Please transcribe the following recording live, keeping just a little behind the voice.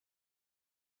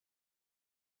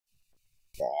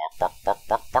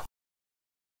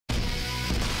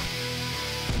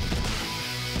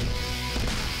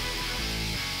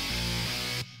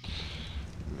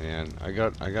Man, I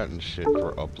got in shit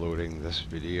for uploading this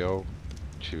video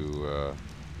to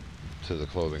the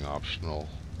clothing optional.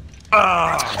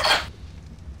 Oh,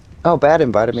 Bad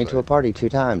invited me to a party 2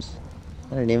 times.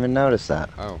 I didn't even notice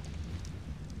that. Oh.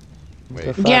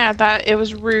 Wait. Yeah, that it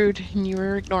was rude, and you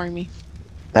were ignoring me.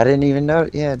 I didn't even know.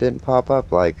 Yeah, it didn't pop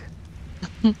up. Like,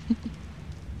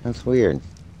 that's weird.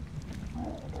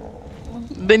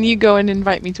 Then you go and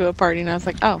invite me to a party, and I was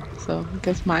like, oh, so I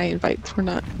guess my invites were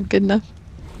not good enough.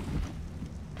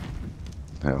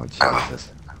 Oh,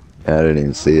 Jesus. I didn't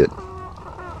even see it.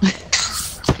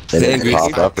 It didn't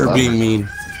pop up for being mean.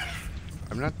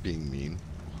 I'm not being mean.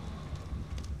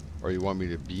 Or you want me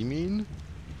to be mean?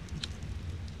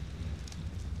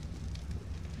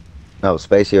 No,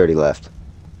 Spacey already left.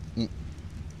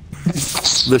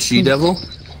 The she-devil?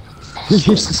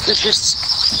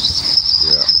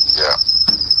 Yeah.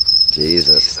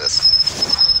 Jesus.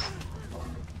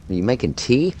 Are you making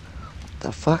tea? What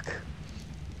the fuck?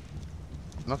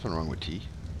 Nothing wrong with tea.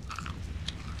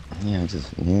 Yeah,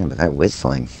 but that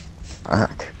whistling.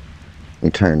 Fuck. Let me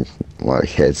turn my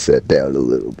headset down a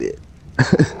little bit.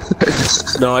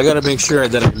 No, I gotta make sure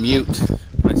that I mute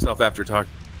myself after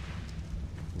talking.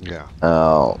 Yeah.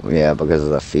 Oh, yeah, because of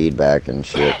the feedback and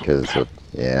shit,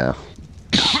 yeah.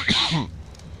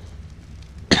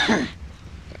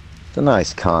 It's a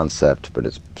nice concept, but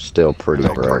it's still pretty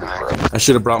broke. I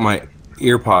should have brought my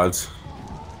earpods.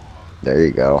 There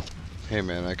you go. Hey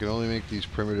man, I can only make these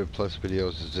primitive plus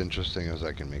videos as interesting as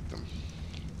I can make them.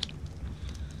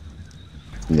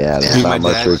 Yeah, there's not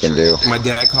much we can do. My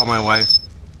dad called my wife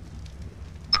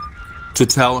to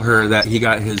tell her that he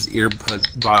got his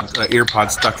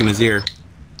earpod stuck in his ear.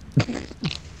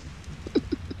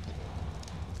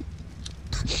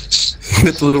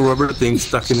 With the little rubber thing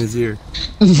stuck in his ear.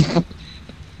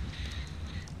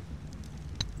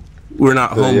 We're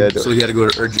not home, so he had to go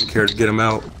to urgent care to get him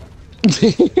out.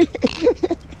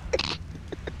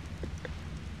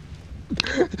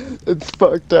 It's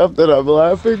fucked up that I'm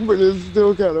laughing, but it's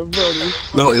still kind of funny.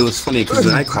 No, it was funny because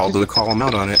then I called to call him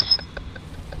out on it.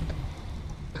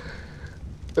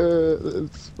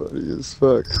 That's funny as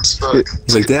fuck.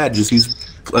 He's like, Dad, just use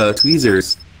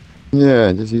tweezers.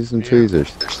 Yeah, just use some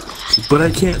tweezers. But I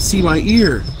can't see my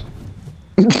ear.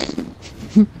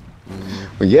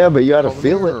 Well, yeah, but you gotta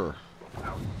feel it.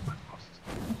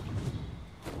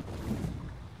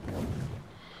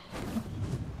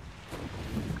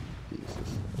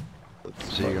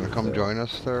 So you gonna come join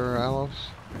us there, Alice?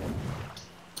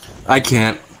 I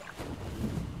can't.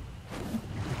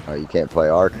 Oh, you can't play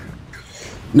Ark?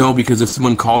 No, because if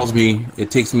someone calls me,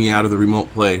 it takes me out of the remote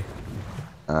play.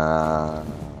 I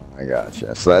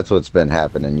gotcha. So that's what's been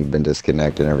happening. You've been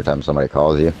disconnected every time somebody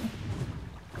calls you?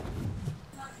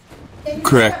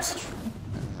 Correct.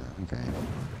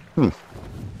 Okay.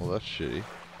 Well, that's shitty.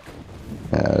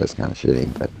 Yeah, that's kind of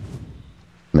shitty, but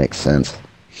makes sense.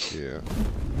 Yeah.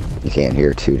 You can't hear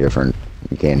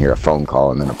you can't hear a phone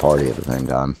call and then a party at the same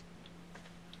time.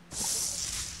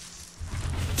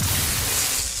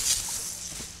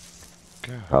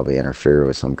 God. Probably interfere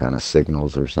with some kind of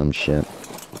signals or some shit.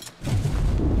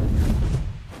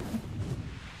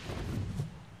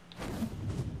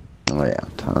 Oh yeah,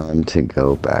 time to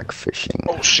go back fishing.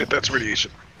 Oh shit, that's radiation.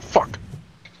 Fuck.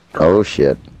 Oh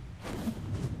shit.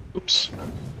 Oops.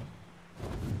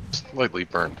 Slightly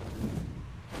burned.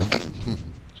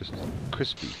 Just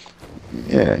crispy.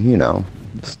 Yeah, you know,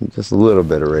 just a little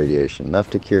bit of radiation, enough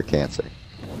to cure cancer.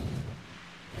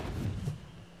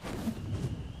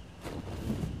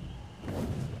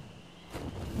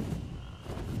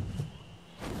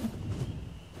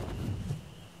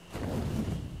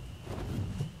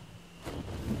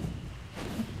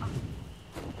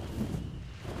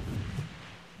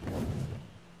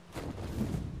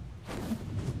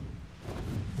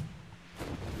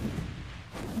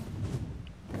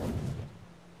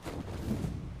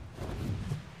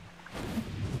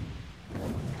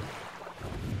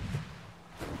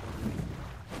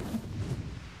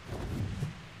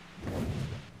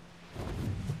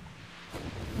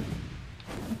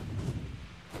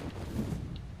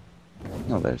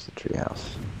 Oh, there's the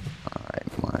treehouse. Alright,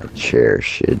 my chair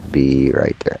should be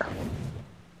right there.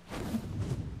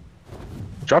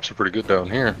 Drops are pretty good down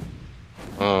here.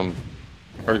 Already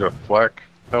got a flak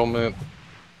helmet,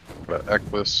 got an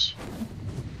Equus.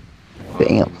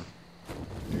 Damn.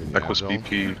 Equus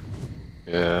BP.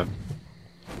 Yeah.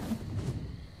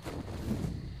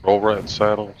 Roll rat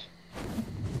saddle.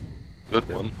 Good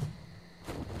one.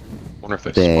 Wonder if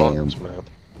they spawn this map.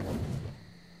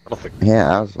 don't think.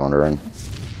 Yeah, I was wondering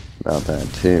about that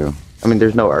too. I mean,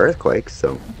 there's no earthquakes,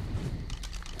 so.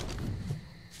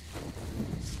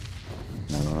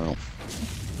 I don't know.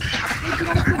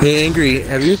 Hey, Angry,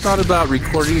 have you thought about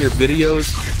recording your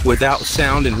videos without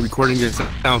sound and recording your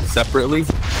sound separately?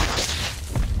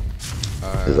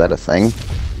 Is that a thing?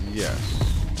 Yes.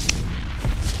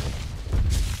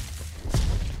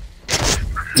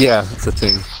 Yeah, it's a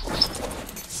thing.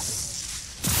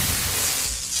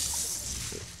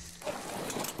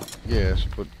 Yes,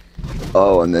 but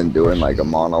Oh, and then doing like a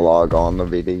monologue on the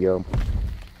video.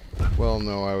 well,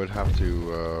 no, I would have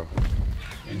to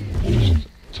just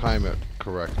time it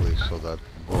correctly so that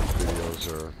both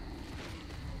videos are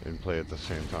in play at the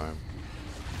same time.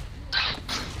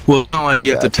 Well, now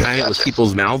you have to time it with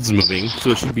people's mouths moving,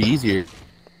 so it should be easier.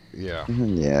 Yeah.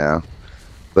 Yeah,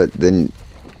 but then,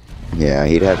 yeah,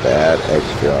 he'd have to add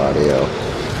extra audio,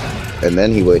 and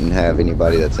then he wouldn't have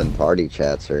anybody that's in party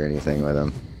chats or anything with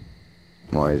him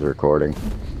while he's recording.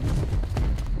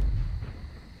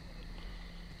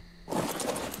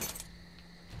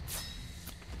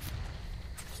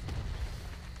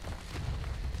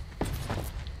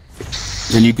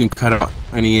 And you can cut out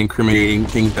any incriminating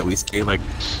things that we say, like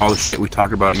all the shit we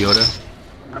talk about Yoda.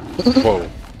 Whoa.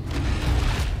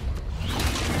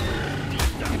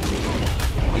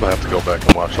 I'm gonna have to go back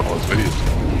and watch all those videos.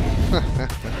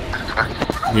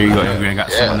 Here you go, Angry. I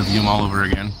got someone to view them all over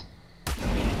again.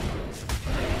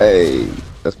 Hey,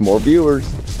 that's more viewers.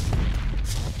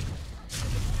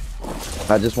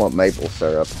 I just want maple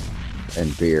syrup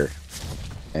and beer.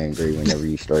 Angry whenever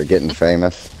you start getting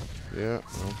famous. Yeah,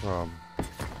 no problem.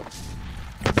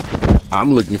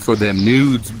 I'm looking for them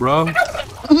nudes, bro.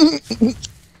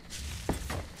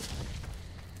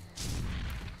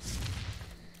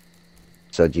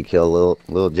 So did you kill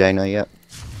little Jaina yet?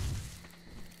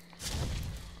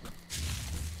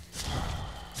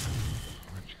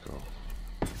 Where'd you go?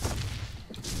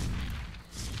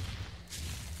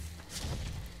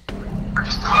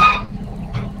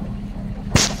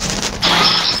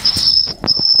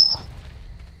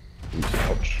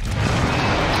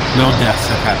 No deaths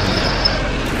have happened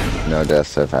yet. No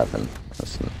deaths have happened.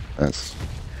 That's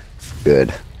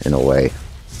good in a way.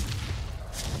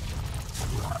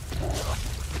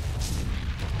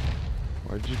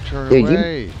 Why'd you turn Yeah,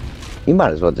 away? You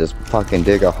might as well just fucking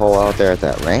dig a hole out there at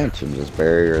that ranch and just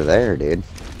bury her there, dude.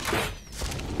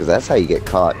 Because that's how you get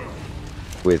caught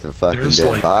with a fucking There's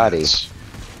dead like body. this.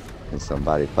 And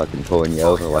somebody fucking pulling you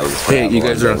over while you're Hey, you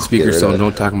guys are on speaker, so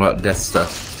don't talk about death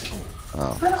stuff.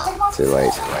 Oh, too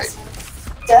late.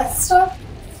 Death stuff?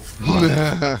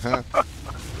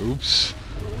 Oops.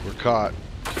 We're caught.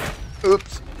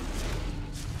 Oops.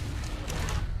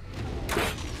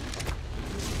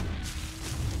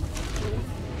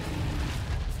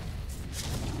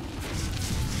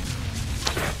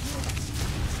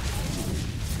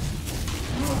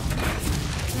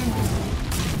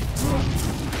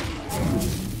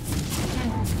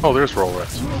 Oh, there's roll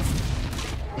rats.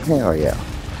 Hell yeah.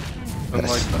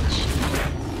 Unlike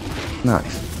nuts.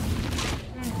 Nice.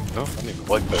 No, I need to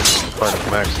like that. Part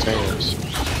of max tanners.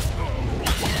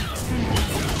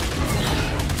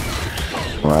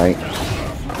 Right.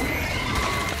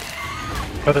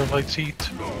 Other lights heat.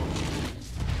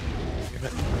 Damn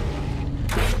it.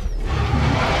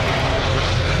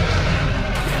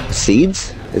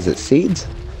 Seeds? Is it seeds?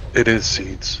 It is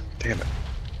seeds. Damn it.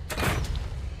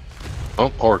 Oh,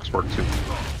 orcs work too.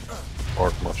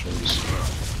 Orc mushrooms.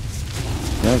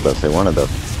 I was about to say one of the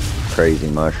crazy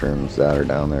mushrooms that are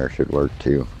down there should work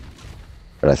too.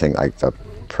 But I think like the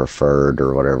preferred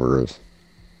or whatever is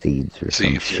seeds or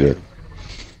some Seeds, shit. yeah.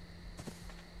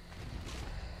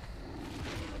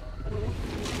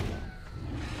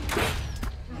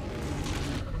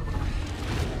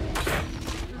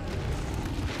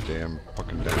 Damn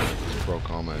fucking damn. Just broke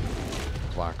all my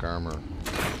black armor.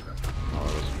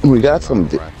 We got some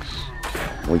Rex.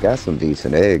 we got some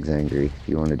decent eggs, Angry. If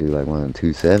you want to do like one of the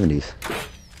 270s.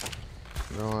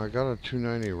 No, I got a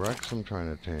 290 Rex I'm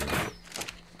trying to tame.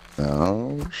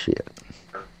 Oh shit.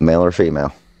 Male or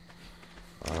female?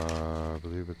 I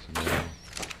believe it's a male.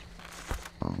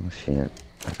 Oh shit.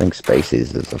 I think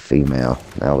Spaces is a female.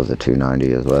 That was a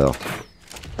 290 as well.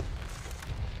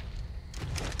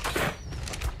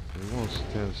 He won't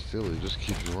stand still, he just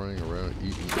keeps running around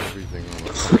eating everything on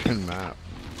the fucking map.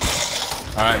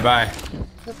 Alright, bye.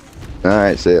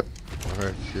 Alright, see ya.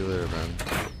 Alright, see you later, man.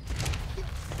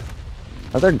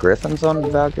 Are there griffins on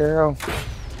Valguero?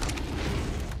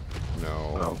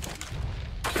 No.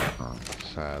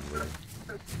 Sadly.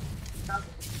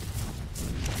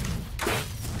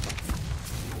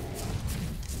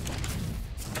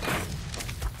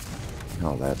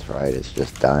 Oh, that's right. It's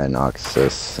just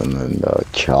Dianoxus and then the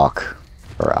chalk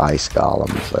or ice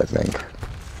golems, I think.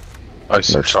 Ice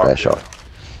They're and chalk, special. yeah.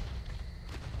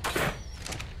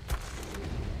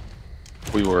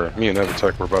 Me and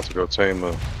Evitech were about to go tame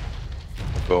a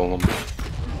golem.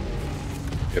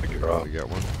 He had to get off. You get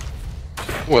one?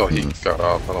 Well, he got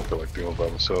off. I don't feel like doing it by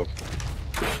myself.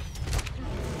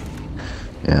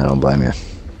 Yeah, I don't blame you.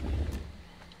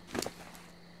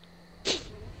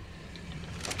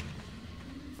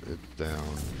 It's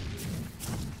down.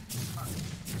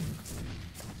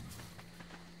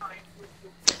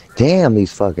 Damn,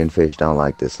 these fucking fish don't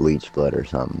like this leech blood or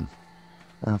something.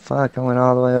 Oh fuck, I went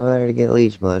all the way over there to get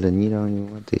leech blood and you don't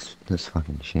even want this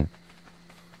fucking shit.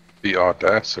 The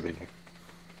audacity.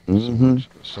 Mm-hmm.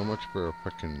 So much for a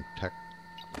fucking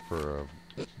for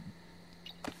a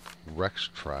Rex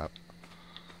trap.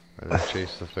 I just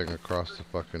chased the thing across the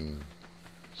fucking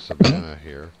savannah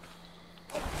here.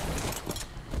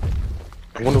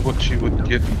 I wonder what you would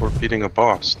get for beating a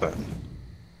boss then.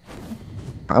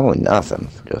 Probably nothing.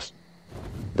 Just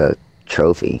the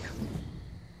trophy.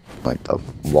 Like the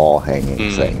wall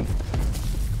hanging thing.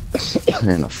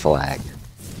 And a flag.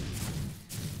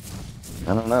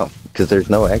 I don't know. Because there's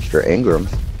no extra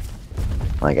Ingrams.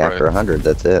 Like after 100,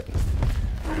 that's it.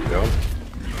 Yeah.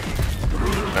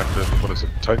 After, what is it,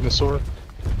 Titanosaur?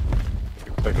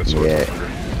 Titanosaur. Yeah.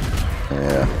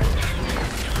 Yeah.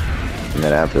 And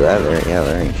then after that,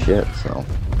 there ain't shit, so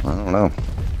I don't know.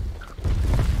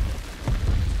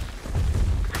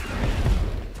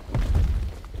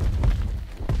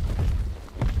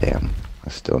 Damn, I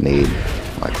still need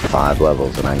like 5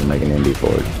 levels and I can make an indie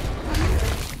for it.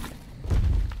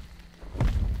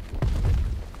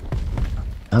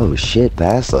 Oh shit,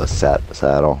 Basilisk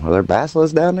saddle. Are there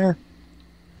basilisks down there?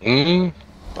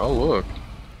 I'll look.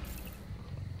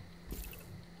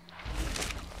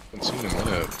 Haven't seen him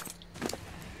yet.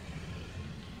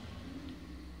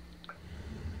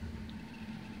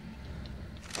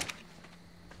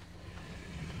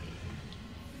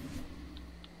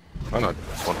 Why not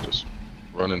want to just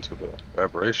run into the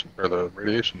aberration or the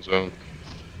radiation zone?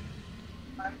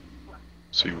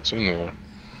 See what's in there.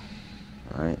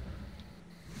 Alright.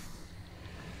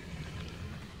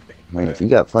 I mean, if you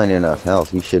got plenty enough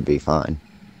health, you should be fine.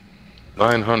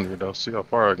 900. I'll see how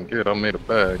far I can get. I made a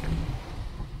bag.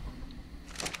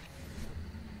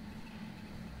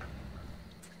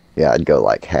 Yeah, I'd go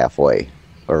like halfway.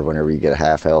 Or whenever you get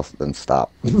half health, then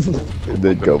stop. And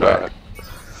then go back.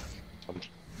 I'm just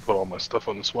put all my stuff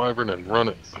on this wyvern and run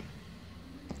it.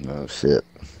 Oh shit.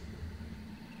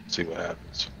 See what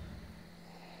happens.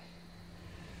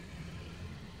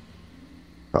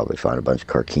 Probably find a bunch of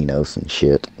Carquinos and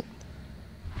shit.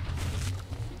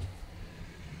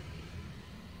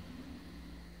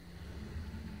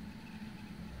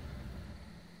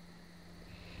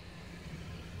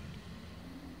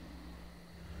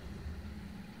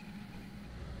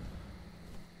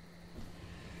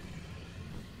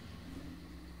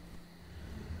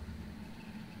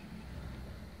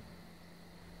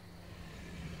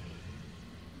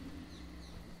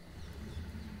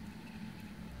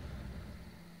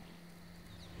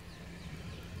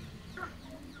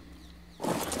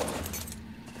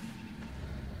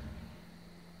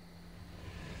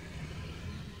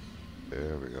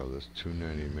 There we go. This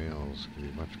 290 males can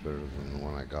be much better than the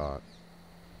one I got.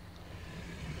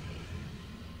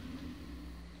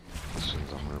 This one's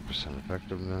 100%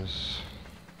 effectiveness.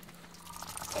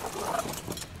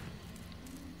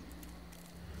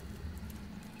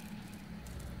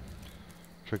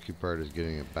 Tricky part is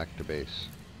getting it back to base.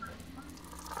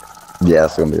 Yeah,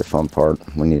 it's gonna be a fun part.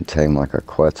 We need to tame like a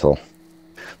Quetzal.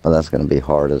 But that's gonna be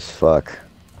hard as fuck.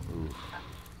 Oof.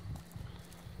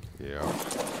 Yeah.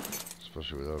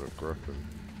 Especially without a griffin.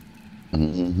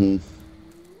 Mm-hmm.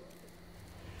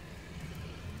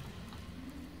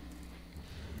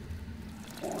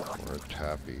 Or a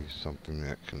tappy, something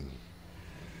that can...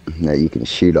 That you can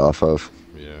shoot off of.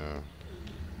 Yeah.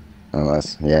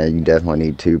 Unless, yeah, you definitely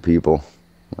need 2 people.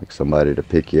 Like somebody to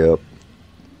pick you up.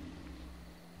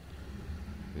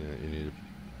 Yeah, you need...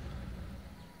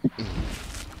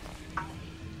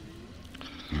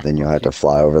 Then you'll have to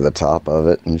fly over the top of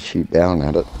it and shoot down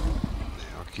at it.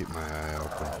 Yeah, I'll keep my eye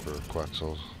open for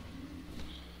Quetzals.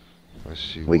 If I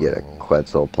see We one, get a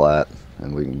Quetzal plat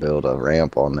and we can build a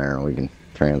ramp on there and we can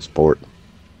transport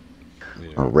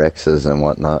our Rexes and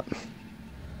whatnot.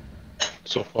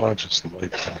 So far, just the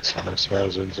light pass on this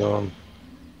hazard zone.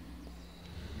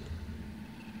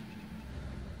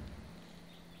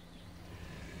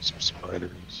 Some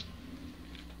spiders.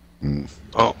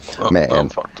 Oh, Man. I'm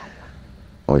fucked.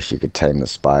 I wish you could tame the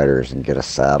spiders and get a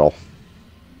saddle.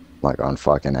 Like on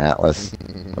fucking Atlas.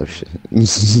 Oh shit.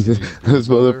 Those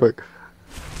Brother?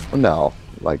 motherfuckers. No,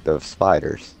 like the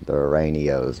spiders, the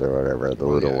Aranios or whatever, the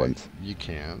Well, little yeah, ones. you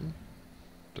can.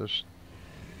 There's,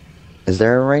 Is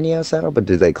there a Aranio saddle? But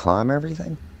do they climb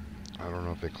everything? I don't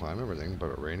know if they climb everything,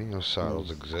 but Iranian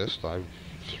saddles exist. I've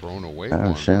thrown away Oh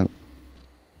one. shit.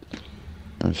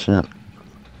 Oh shit.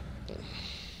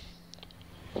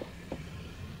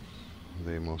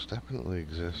 They most definitely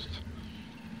exist.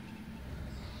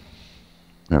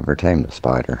 Never tamed a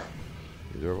spider.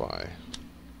 Neither have I.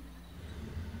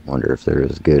 Wonder if they're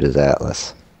as good as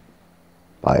Atlas.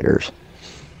 Spiders.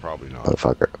 Probably not.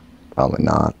 Motherfucker. Probably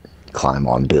not. Climb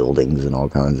on buildings and all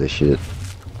kinds of shit.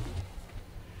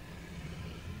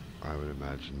 I would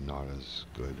imagine not as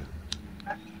good.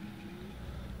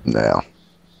 Yeah.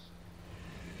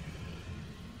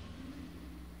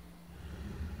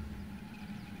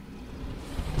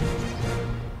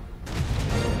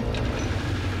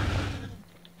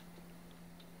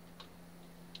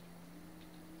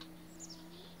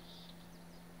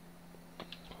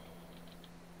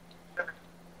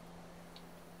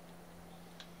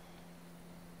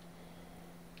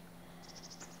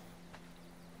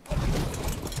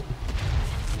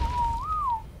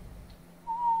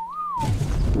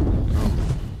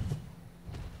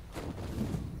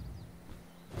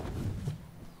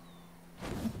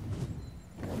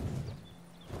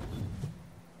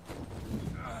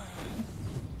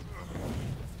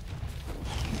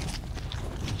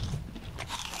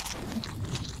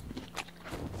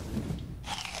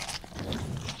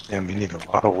 Damn, you need a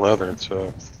lot of leather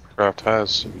to craft has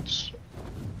suits.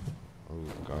 Oh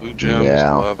god. Blue gems,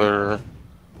 Yeah. leather,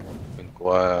 and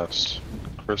glass,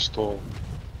 crystal,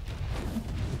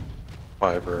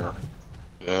 fiber.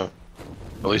 Yeah.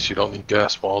 At least you don't need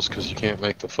gas balls because you can't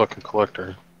make the fucking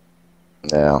collector.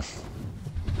 Yeah.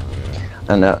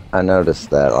 I noticed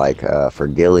that, like, for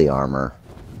ghillie armor,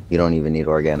 you don't even need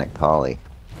organic poly.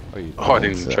 Oh, you Oh, I don't?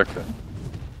 didn't even check that.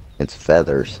 It's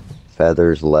feathers.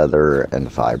 Feathers, leather,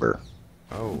 and fiber.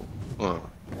 Oh, Oh.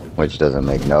 Which doesn't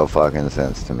make no fucking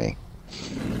sense to me.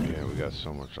 yeah, we got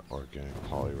so much organic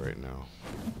poly right now.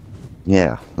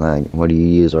 Yeah, like, what do you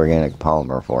use organic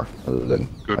polymer for, other than,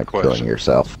 Good like, question. killing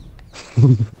yourself?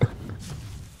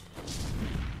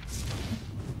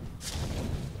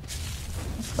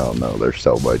 Oh no, there's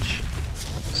so much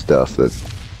stuff that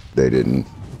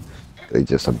they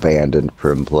just abandoned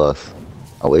Prim Plus.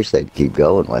 I wish they'd keep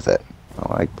going with it.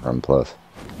 I like Prim Plus.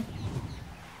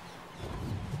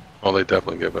 Oh, they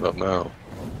definitely give it up now.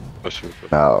 Especially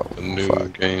with Oh, the new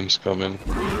fuck. games coming.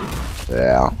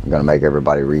 Yeah, I'm gonna make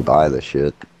everybody rebuy the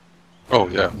shit. Oh,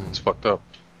 yeah, it's fucked up.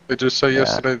 They just say Yeah.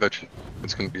 yesterday that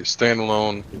it's going to be a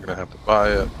standalone. You're going to have to buy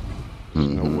it. There's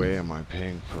no Mhm. way am I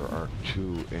paying for Arc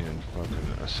 2 and fucking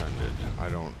Ascended. I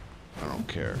don't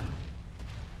care.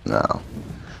 No.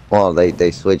 Well,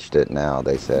 they switched it now.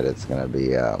 They said it's gonna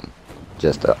be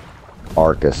just a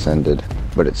Arc Ascended,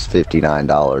 but it's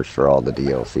 $59 for all the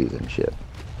DLCs and shit.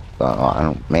 So I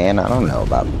don't know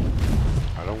about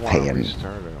I don't want to Paying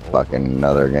restart it. fucking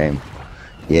another game.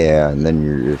 Yeah, and then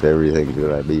if everything's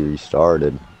gonna be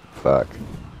restarted, fuck.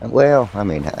 Well, I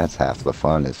mean, that's half the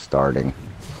fun is starting.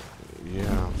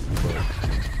 Yeah,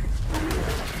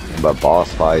 But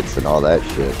boss fights and all that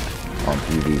shit on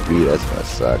PvP, that's gonna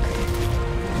suck.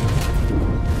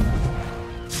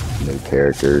 New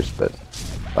characters, but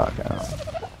fuck, I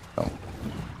don't.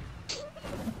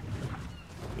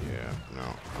 yeah, no,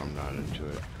 I'm not into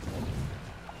it.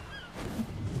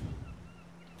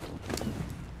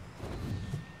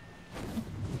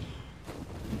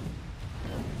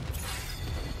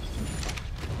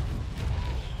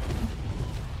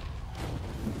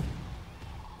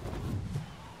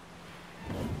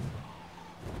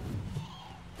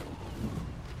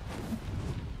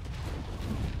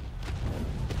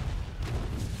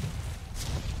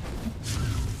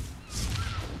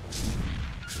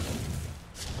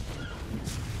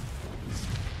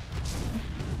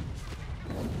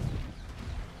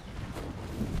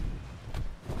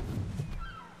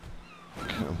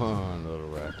 Come on, little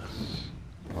Rex.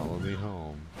 Follow me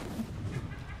home.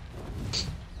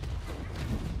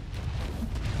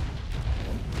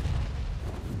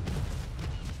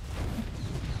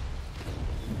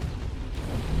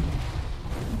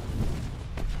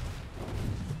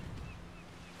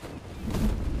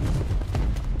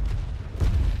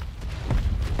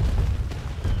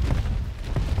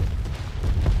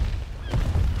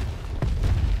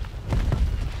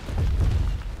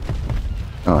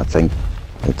 Oh, I think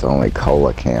it's only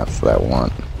coelacanths that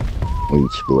want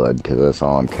leech blood, because that's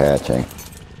all I'm catching.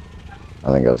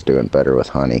 I think I was doing better with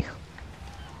honey.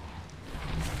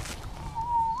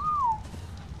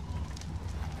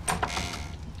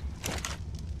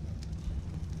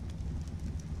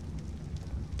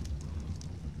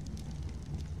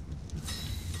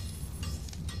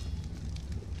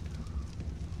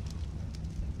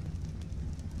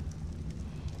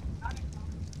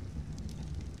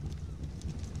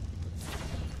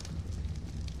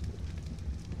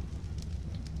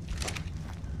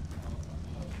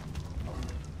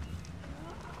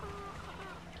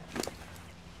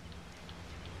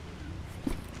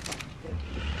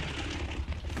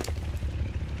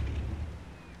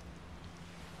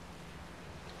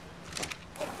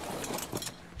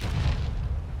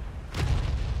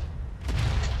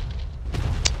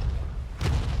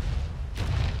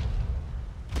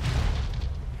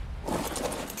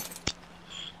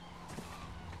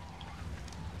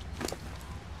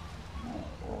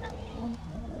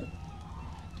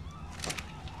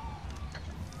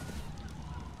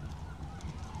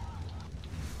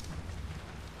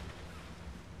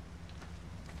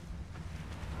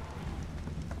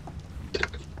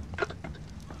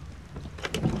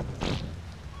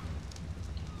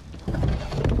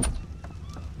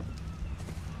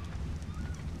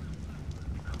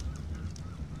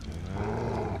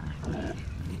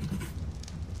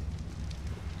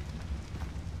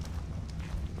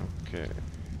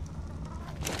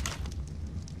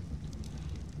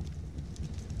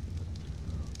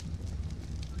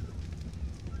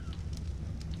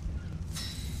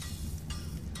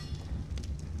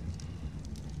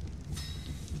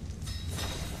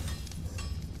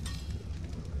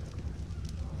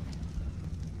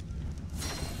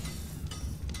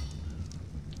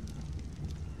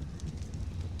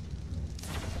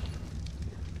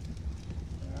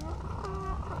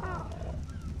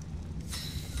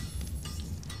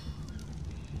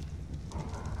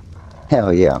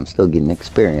 Hell yeah, I'm still getting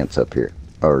experience up here.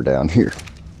 Or down here.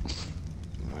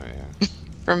 Oh, yeah.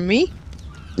 From me?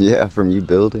 Yeah, from you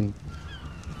building.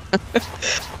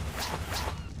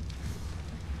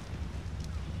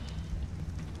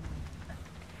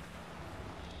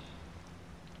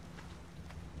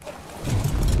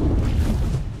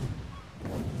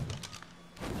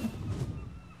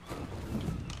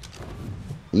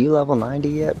 You level 90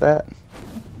 yet, Bat?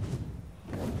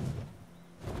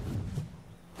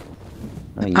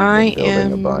 Oh, you've I been building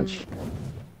a am bunch.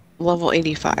 level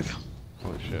 85.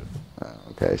 Holy shit. Oh,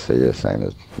 okay, so you're the same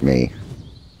as me.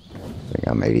 I think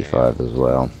I'm 85 as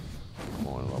well. I'm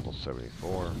on level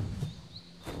 74.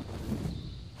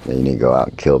 Yeah, you need to go out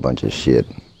and kill a bunch of shit.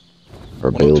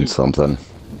 Or 102. build something.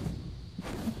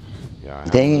 Yeah, I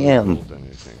haven't Damn. really built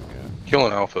anything yet.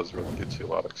 Killing alphas really gets you a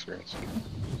lot of experience.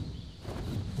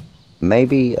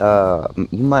 Maybe,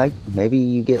 maybe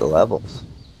you get levels.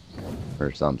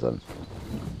 Or something.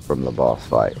 From the boss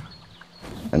fight.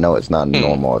 I know it's not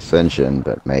normal ascension,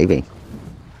 but maybe.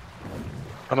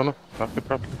 I don't know. I could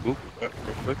probably Google that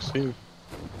real quick. See.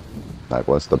 Like,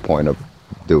 what's the point of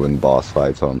doing boss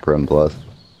fights on Prim Plus?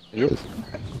 Yep.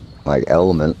 Like,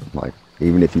 element, like,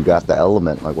 even if you got the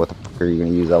element, like, what the fuck are you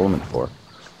gonna use element for?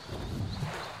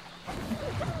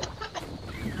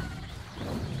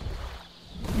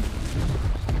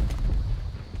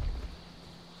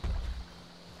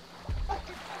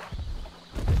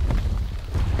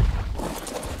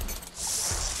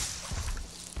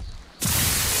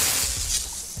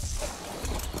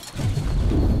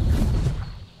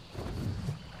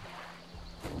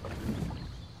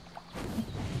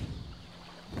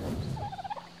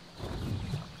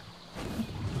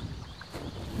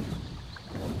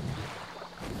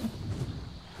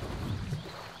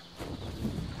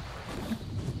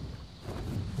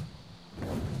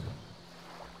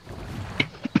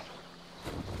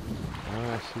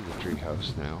 I see the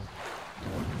treehouse now.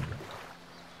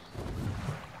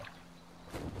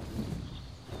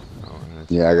 Oh, and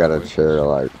it's Yeah, I got a chair,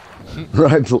 like,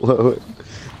 right below it.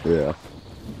 Yeah.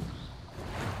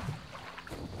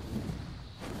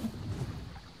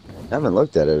 I haven't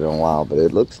looked at it in a while, but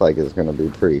it looks like it's gonna be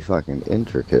pretty fucking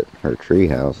intricate. Her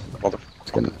treehouse.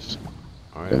 It's gonna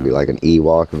Oh, be like an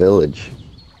Ewok village.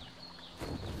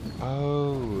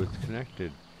 Oh, it's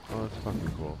connected. Oh, that's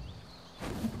fucking cool.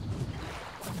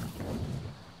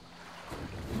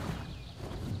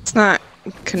 It's not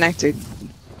connected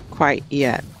quite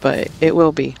yet, but it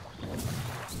will be.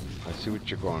 I see what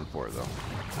you're going for,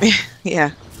 though.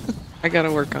 Yeah, I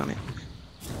gotta work on it.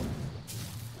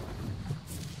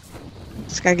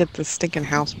 Just gotta get the stinking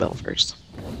house built first.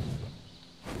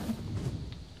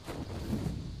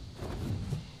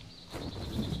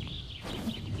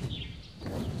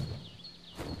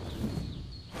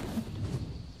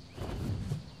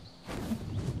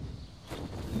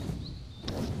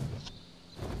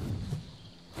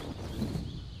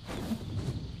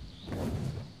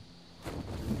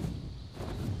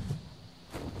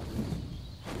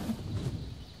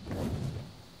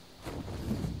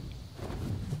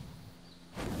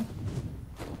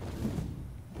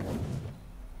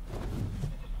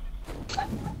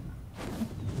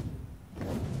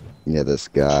 Yeah, this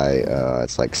guy,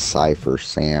 it's like Cypher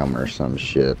Sam or some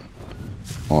shit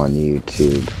on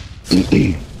YouTube.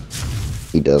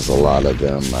 He does a lot of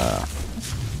them,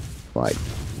 like,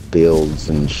 builds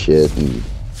and shit and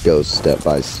goes step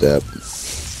by step.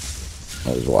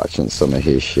 I was watching some of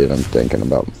his shit. I'm thinking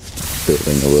about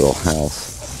building a little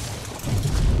house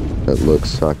that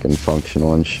looks fucking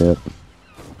functional and shit.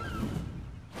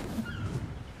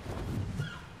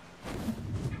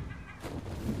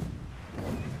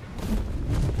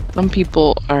 Some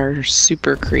people are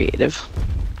super creative.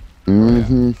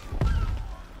 Mm-hmm.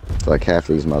 It's like half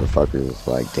these motherfuckers is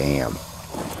like, damn.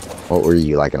 What were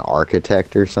you, like an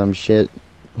architect or some shit?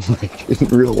 Like, in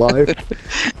real life?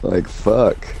 Like,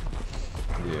 fuck.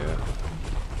 Yeah.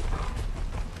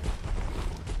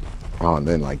 Oh, and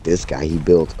then, like, this guy, he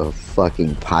built a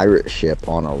fucking pirate ship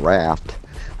on a raft.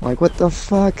 Like, what the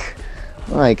fuck?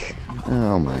 Like,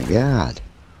 oh my god.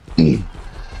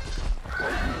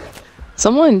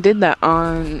 Someone did that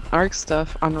on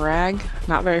Arkstuff on Rag,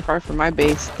 not very far from my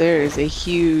base. There is a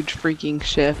huge freaking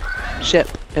ship.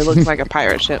 It looks like a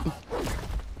pirate ship.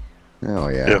 Oh,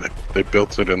 yeah. Yeah, they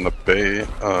built it in the bay.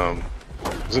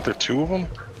 Isn't there two of them?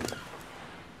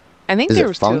 I think Is there it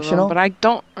was two of them, functional? but I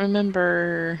don't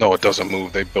remember. No, it doesn't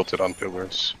move. They built it on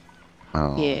pillars.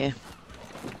 Oh. Yeah.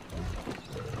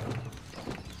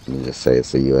 You just say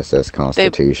it's the USS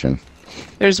Constitution.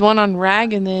 There's one on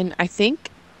Rag, and then I think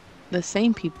the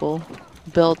same people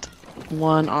built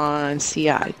one on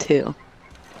CI too.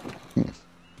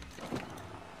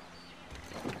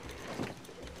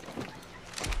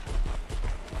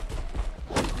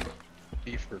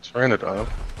 For Tyrannodon.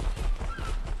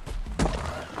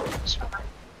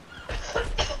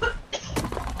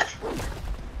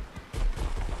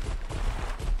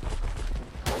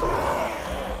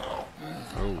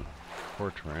 Oh,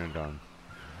 poor Pteranodon.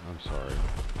 I'm sorry.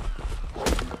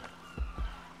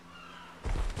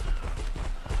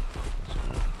 Just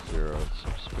gonna clear out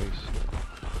some space here.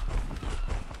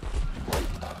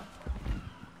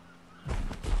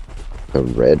 The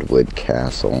Redwood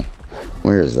Castle.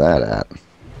 Where is that at?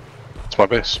 It's my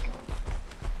base.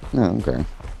 Oh, okay.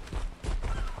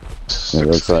 It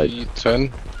looks like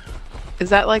 10. Is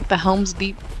that like the Helm's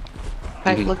Deep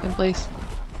type Mhm. looking place?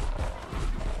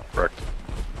 Correct.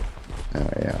 Oh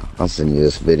yeah, I'll send you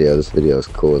this video. This video is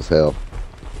cool as hell.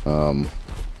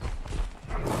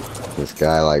 This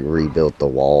guy like rebuilt the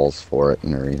walls for it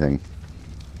and everything.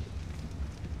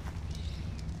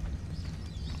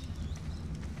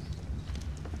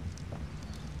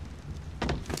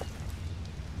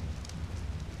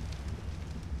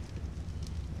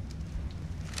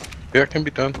 Yeah, it can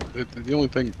be done. The only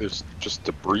thing, there's just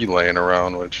debris laying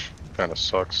around, which kind of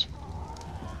sucks.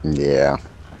 Yeah.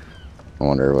 I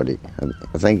wonder what he.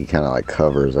 I think he kind of like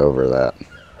covers over that.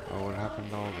 Oh, what happened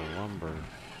to all the lumber?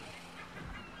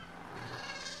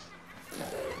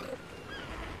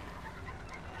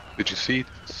 Did you see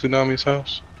Tsunami's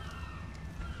house?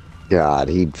 God,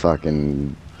 he'd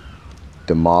fucking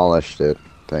demolished it.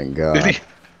 Thank God. Did he?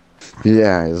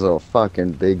 Yeah, his little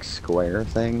fucking big square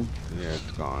thing. Yeah,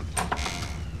 it's gone.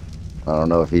 I don't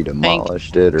know if he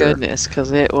demolished it or. Goodness,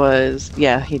 because it was.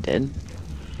 Yeah, he did.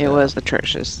 It was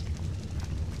atrocious.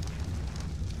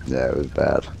 Yeah, it was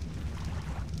bad.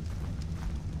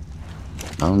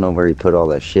 I don't know where he put all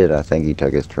that shit. I think he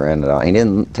took his Pteranodon. He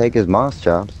didn't take his moss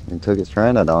chops. He took his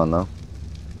Pteranodon, though.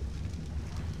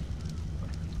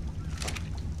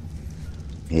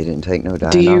 He didn't take no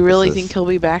Dianopsis. Do you really think he'll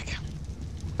be back?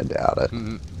 I doubt it.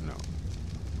 No.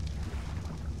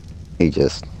 He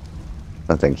just...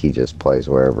 I think he just plays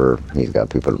wherever he's got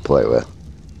people to play with.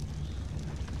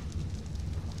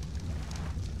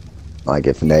 Like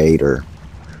if Nate or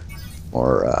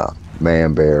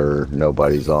Man Bear,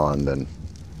 nobody's on, then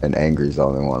and Angry's the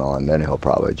only one on, then he'll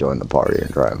probably join the party and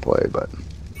try and play, but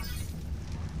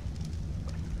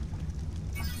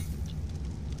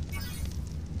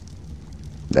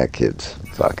that kid's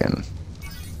fucking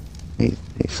he's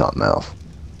something else.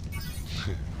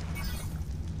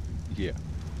 Yeah.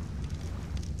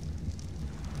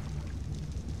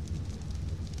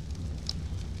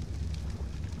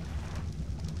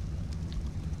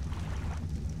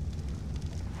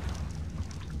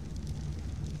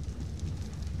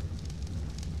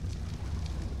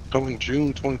 So in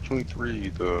June 2023,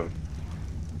 the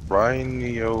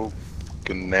Rhinognatha?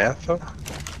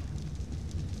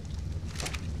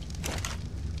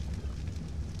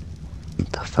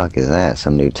 What the fuck is that?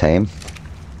 Some new tame?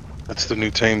 That's the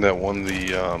new tame that won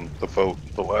the vote,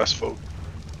 the last vote.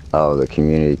 Oh, the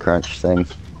community crunch thing?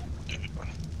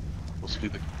 Supposed to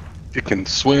be it can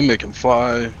swim, it can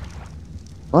fly.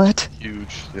 What?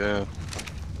 Huge, yeah.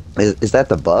 Is that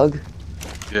the bug?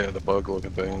 Yeah, the bug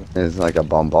looking thing. It's like a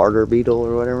bombarder beetle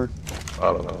or whatever?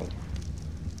 I don't know.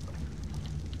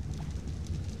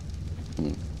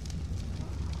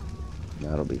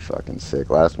 That'll be fucking sick.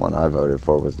 Last one I voted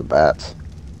for was the bats.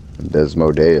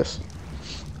 Desmodeus.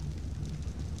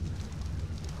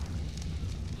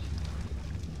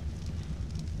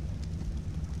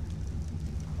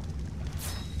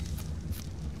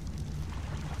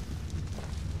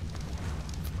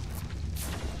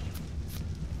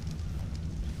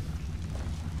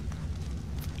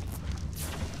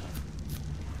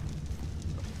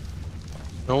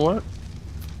 You know what?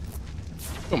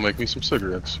 Go make me some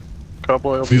cigarettes.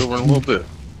 Cowboy, I'll be over in a little bit.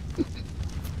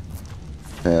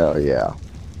 Hell yeah.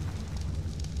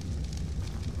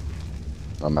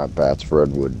 I'm at Bats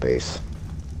Redwood base.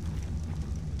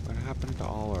 What happened to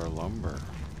all our lumber?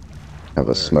 Have a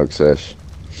There. smoke sesh.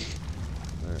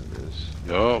 There it is.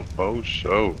 Yo, oh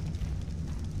show.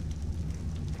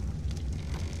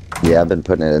 Yeah, I've been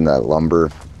putting it in that lumber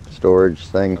storage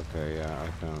thing. Okay, yeah,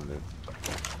 I found it.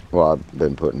 Well, I've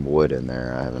been putting wood in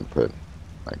there. I haven't put,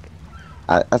 like,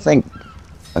 I think,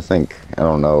 I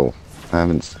don't know. I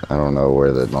don't know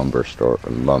where the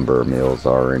lumber mills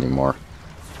are anymore.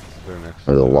 They're next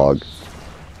Or to the the log. house.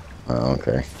 Oh,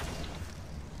 okay.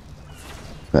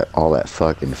 All that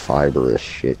fucking fibrous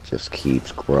shit just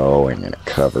keeps growing and it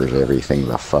covers everything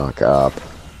the fuck up.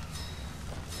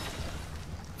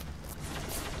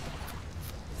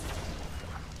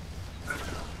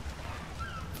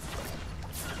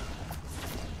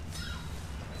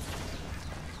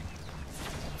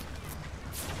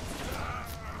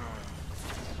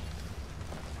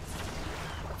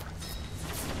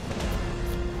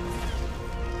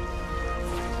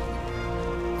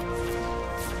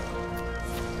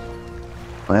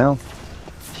 Well,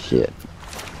 shit.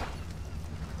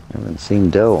 I haven't seen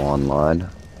Doe online.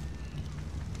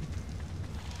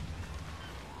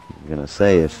 I'm gonna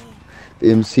say if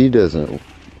MC doesn't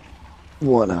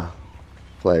wanna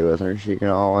play with her, she can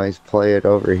always play it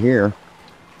over here.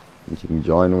 And she can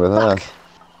join with us.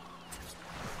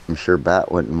 I'm sure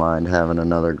Bat wouldn't mind having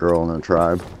another girl in the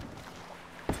tribe.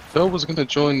 Bill was gonna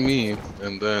join me,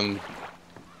 and then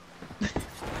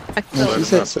No,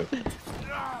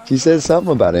 she said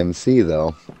something about MC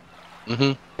though.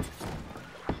 Mm-hmm.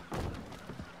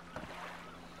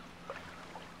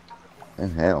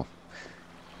 And hell,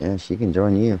 yeah, she can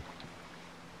join you.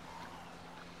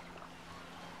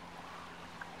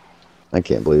 I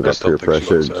can't believe I peer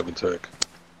pressured.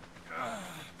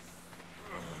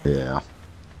 Yeah.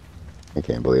 I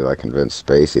can't believe I convinced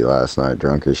Spacey last night,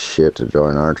 drunk as shit, to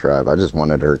join our tribe. I just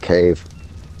wanted her cave.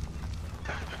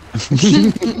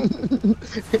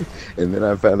 And then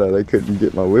I found out I couldn't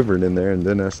get my wyvern in there, and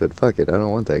then I said, fuck it, I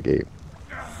don't want that cave.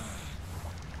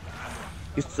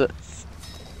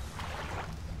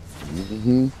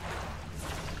 Mm-hmm.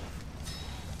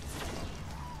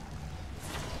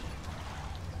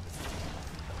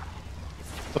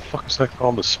 What the fuck is that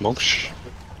called? The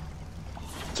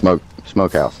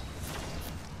Smokehouse.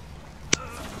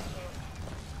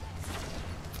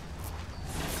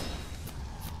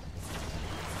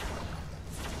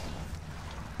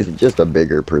 It's just a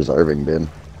bigger preserving bin,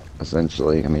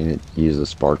 essentially. I mean, it uses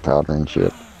spark powder and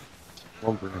shit.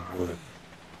 Lumbering wood.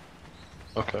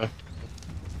 Okay.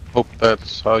 Hope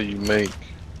that's how you make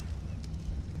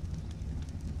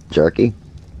Jerky?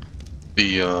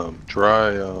 the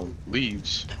dry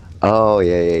leaves. Oh,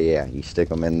 yeah. You stick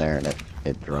them in there and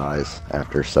it dries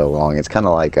after so long. It's kind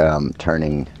of like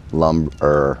turning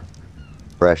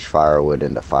fresh firewood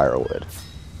into firewood.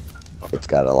 Okay. It's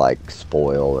got to like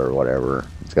spoil or whatever.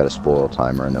 It's got a spoil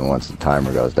timer, and then once the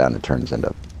timer goes down, it turns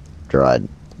into dried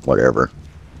whatever.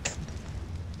 I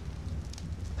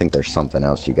think there's something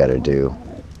else you got to do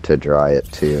to dry it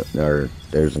too. Or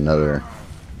there's another,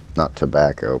 not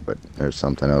tobacco, but there's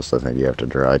something else I think you have to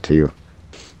dry too.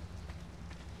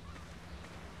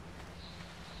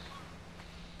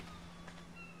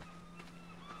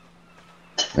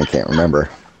 I can't remember.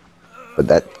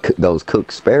 But those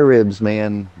cooked spare ribs,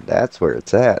 man, that's where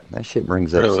it's at. That shit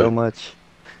brings up so much.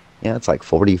 Yeah, it's like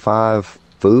 45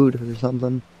 food or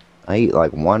something. I eat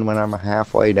like one when I'm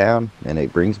halfway down, and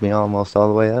it brings me almost all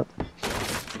the way up.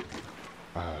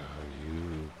 Oh,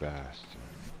 you bastard.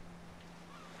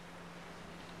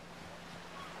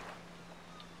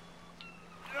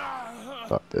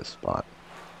 Fuck this spot.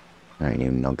 There ain't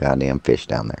even no goddamn fish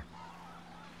down there.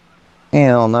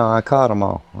 Hell no, I caught them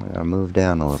all. I gotta move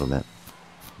down a little bit.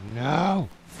 No!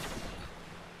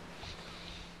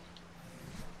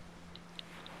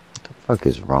 What the fuck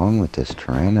is wrong with this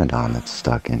Pteranodon that's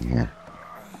stuck in here?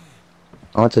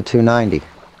 Oh, it's a 290.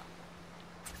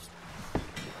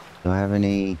 Do I have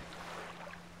any...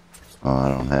 Oh, I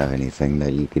don't have anything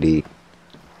that you could eat.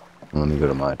 Let me go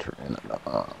to my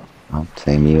Pteranodon. I'll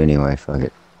tame you anyway, fuck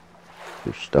it.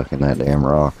 You're stuck in that damn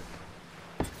rock.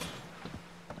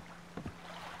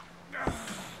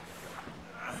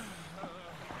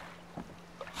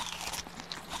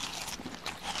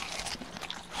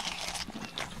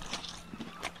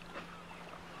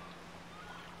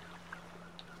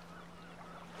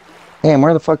 Damn,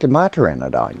 where the fuck did my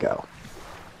Pteranodon go?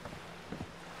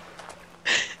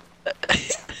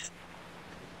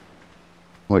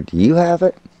 What, do you have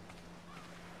it?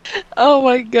 Oh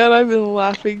my god, I've been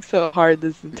laughing so hard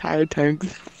this entire time.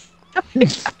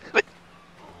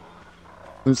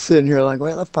 I'm sitting here like,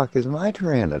 where the fuck is my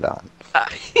Pteranodon?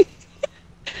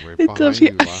 Right behind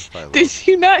you, last I looked. Did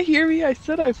you not hear me? I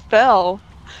said I fell.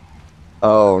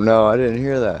 Oh, no, I didn't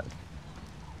hear that.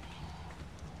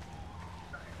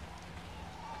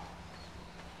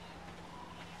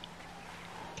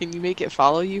 Can you make it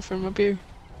follow you from up here?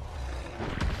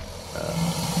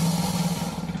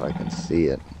 If I can see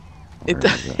it. Where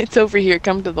is it? It's over here.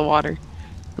 Come to the water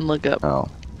and look up. Oh.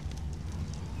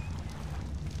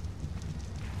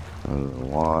 Go to the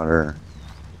water.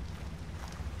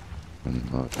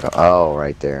 And look up. Oh,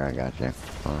 right there. I got you.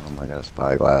 I got a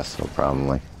spyglass, so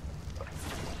probably.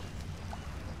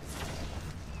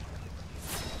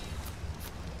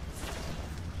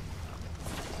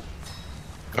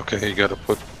 Okay, you gotta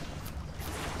put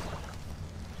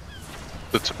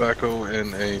the tobacco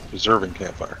in a preserving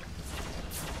campfire.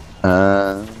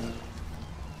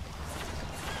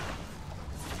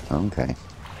 Okay.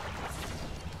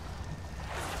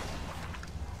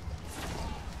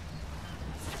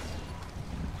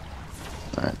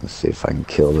 Alright, let's see if I can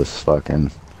kill this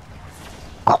fucking...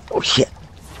 Oh, shit!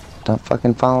 Stop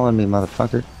fucking following me,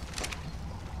 motherfucker.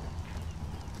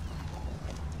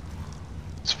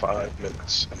 It's 5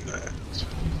 minutes and that.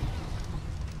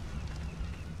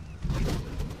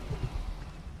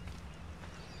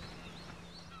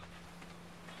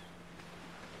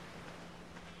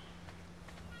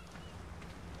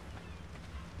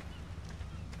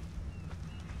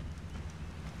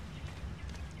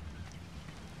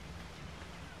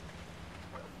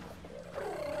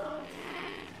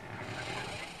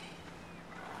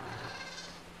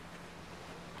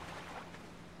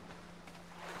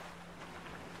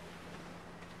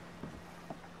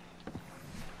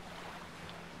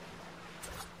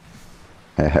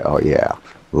 Hell yeah.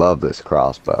 Love this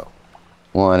crossbow.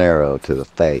 One arrow to the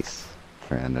face.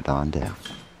 Ran it on down.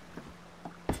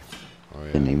 Oh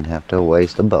yeah. Didn't even have to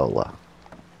waste a bola.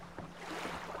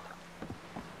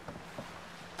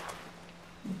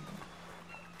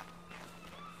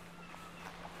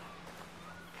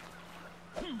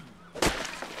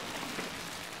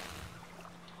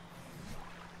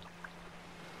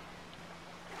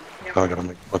 Now I gotta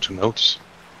make a bunch of notes.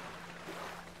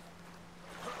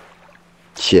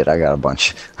 Shit, I got a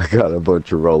bunch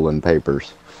of rolling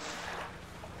papers.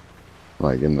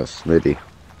 Like in the smithy.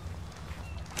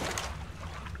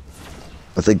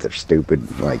 I think they're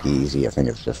stupid, like easy. I think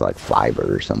it's just like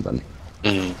fiber or something.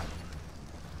 Mm.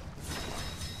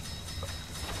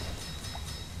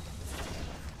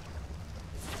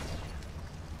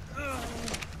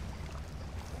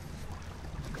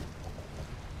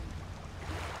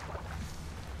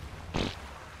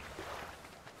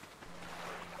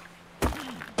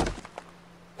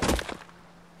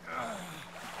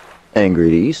 Angry,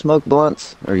 do you smoke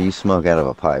blunts or you smoke out of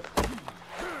a pipe?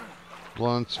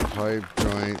 Blunts, pipe,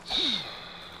 joints.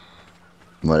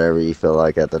 Whatever you feel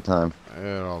like at the time.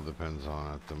 It all depends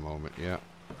on at the moment, yeah.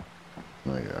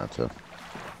 I gotcha.